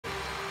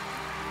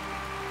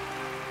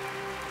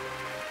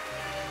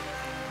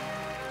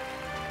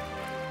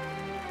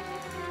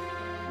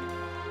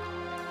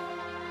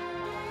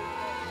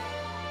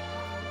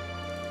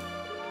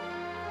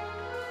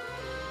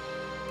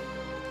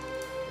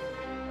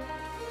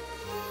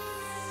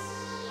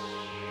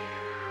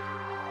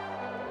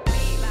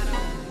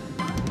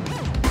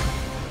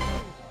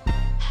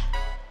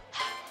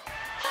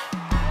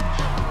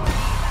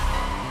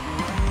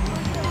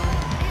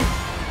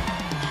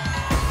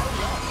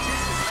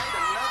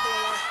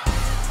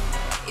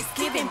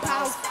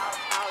pause.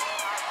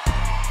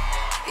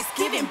 It's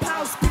giving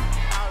pause.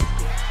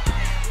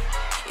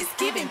 It's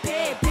giving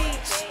bad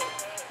bitch.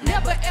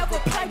 Never ever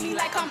play me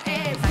like I'm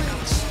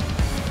average.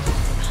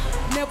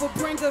 Never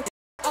bring her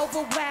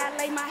over where I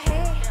lay my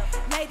head.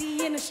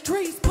 Lady in the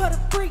streets, put a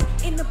freak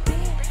in the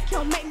bed.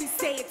 Don't make me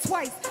say it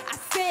twice. I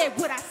said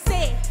what I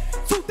said.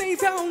 Two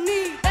things I don't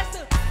need, that's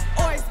a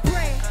or it's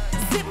bread.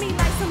 Zip me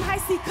like some high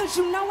C, cause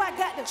you know I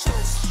got the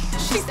juice.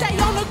 She stay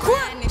on the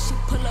grind and she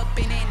pull up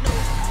in that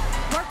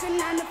news. Working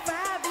 9 to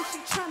 5 and she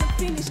tryna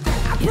finish that.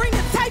 I bring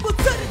the table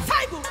to the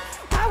table.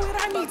 Why would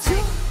I need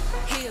you?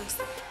 Heels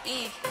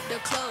in the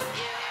club.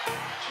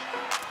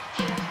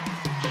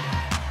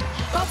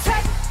 Go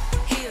take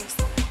heels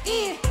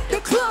in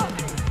the club.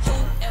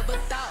 Whoever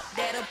thought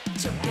that a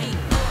bitch would be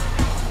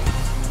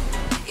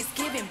up? It's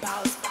giving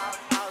boss.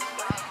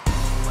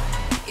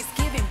 It's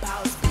giving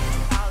boss.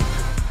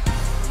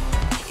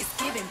 It's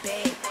giving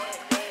bad.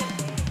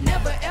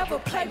 Never ever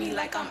play me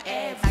like I'm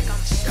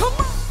average. Come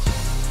on.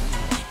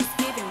 It's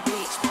giving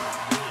rich.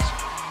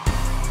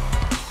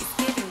 It's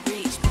giving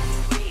rich.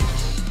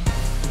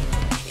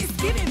 It's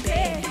giving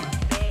bad.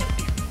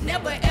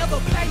 Never ever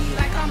play me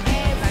like I'm